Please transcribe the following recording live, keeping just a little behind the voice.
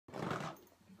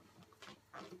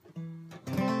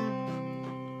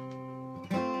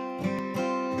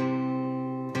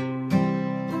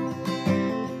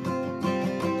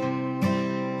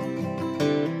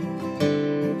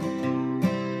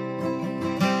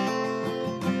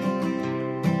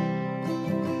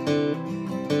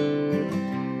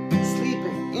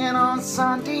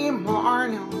Sunday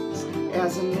mornings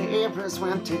as the neighbors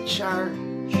went to church,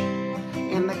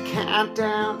 and the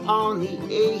countdown on the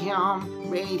AM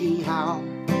radio.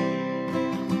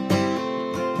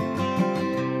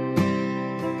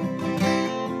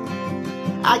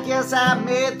 I guess I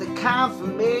made the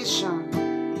confirmation,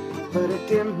 but it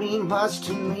didn't mean much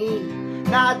to me.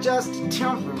 Not just a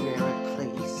temporary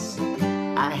place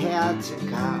I had to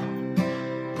go.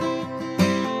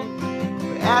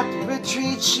 But at the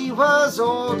retreat she was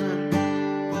older,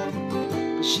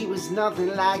 but she was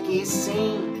nothing like a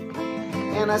saint,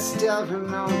 and I still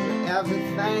remember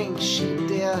everything she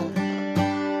did.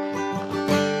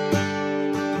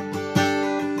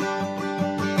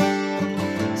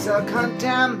 So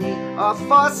condemn me or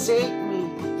forsake me,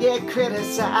 yeah,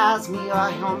 criticize me or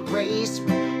embrace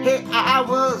me. Hey, I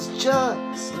was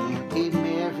just an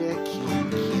American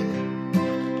kid.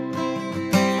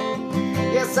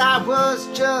 Yes, I was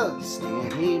just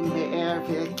an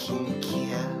American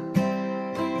kid.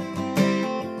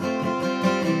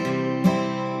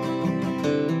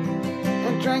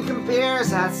 And drinking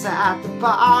beers outside the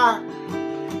bar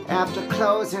after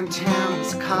closing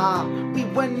town's call. We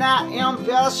were not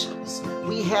ambitious,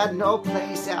 we had no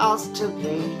place else to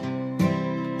be.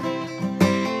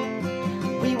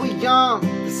 We were young,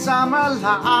 the summer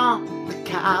long, the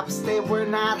cops, they were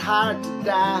not hard to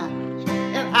dodge.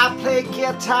 And I played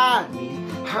guitar in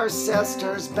her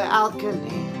sister's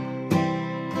balcony.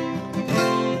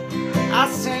 I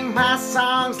sing my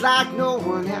songs like no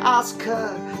one else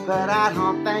could, but I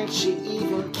don't think she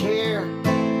even cared,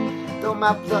 though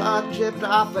my blood dripped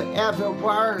off of every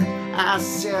word I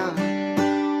said.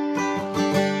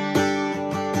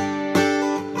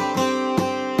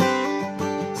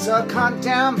 So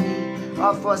condemn me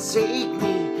or forsake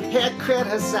me, yeah,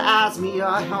 criticize me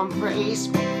or embrace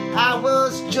me. I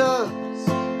was just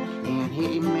an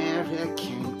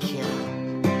American kid.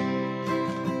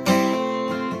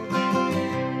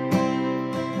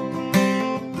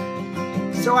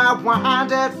 So I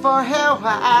wandered for a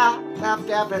while, left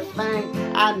everything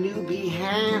I knew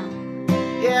behind.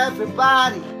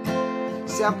 Everybody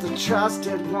except the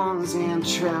trusted ones and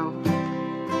true.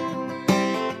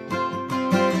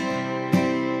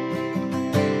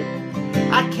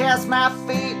 I cast my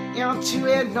feet into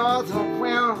a northern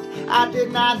wind. I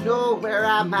did not know where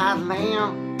I might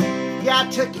land. Yeah, I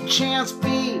took a chance,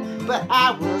 B, but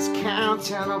I was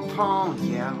counting upon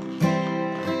you.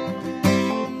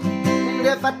 And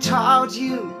if I told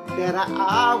you that I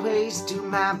always do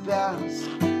my best,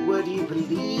 would you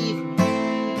believe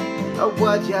me? Or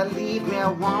would you leave me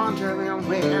wondering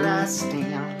where I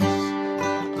stand?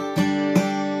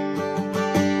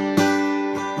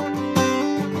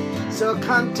 So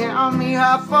condemn me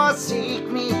or forsake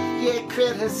me, yeah,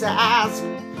 criticize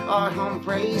me or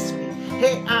embrace me.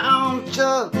 Hey, I'm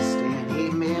just an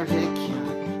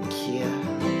American kid.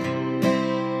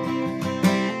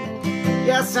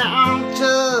 Yes, I'm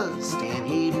just an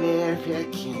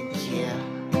American kid.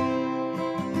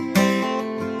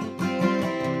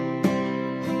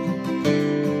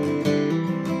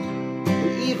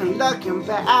 And even looking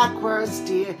backwards,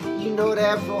 dear, you know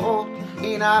that road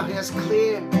ain't always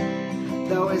clear.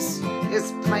 Though it's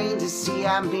plain to see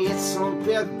I made some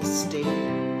big mistakes.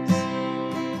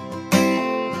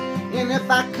 And if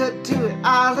I could do it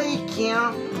all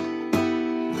again,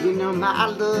 you know my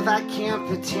love I can't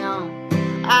pretend.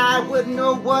 I would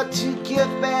know what to give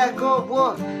back or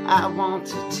what I want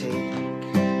to take.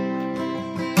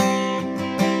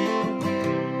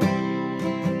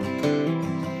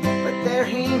 But there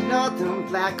ain't nothing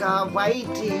black or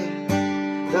white, dear,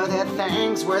 though there are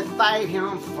things worth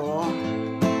fighting for.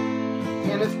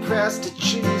 And if pressed to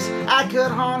choose, I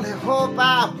could only hope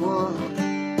I would.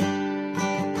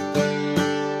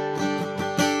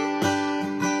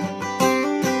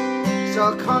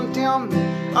 So condemn me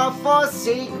or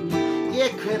forsake me,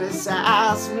 yeah,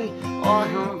 criticize me or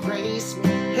embrace me.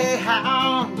 Hey,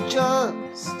 I'm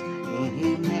just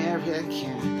an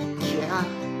American kid.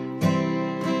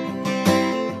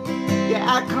 Yeah,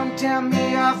 I condemn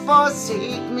me or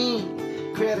forsake me,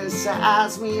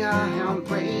 criticize me or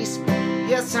embrace me.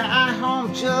 Yes,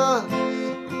 I'm just an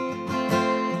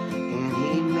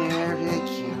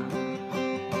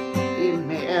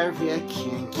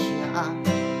American kid.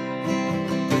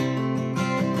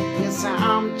 Yes,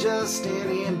 I'm just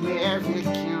an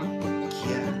American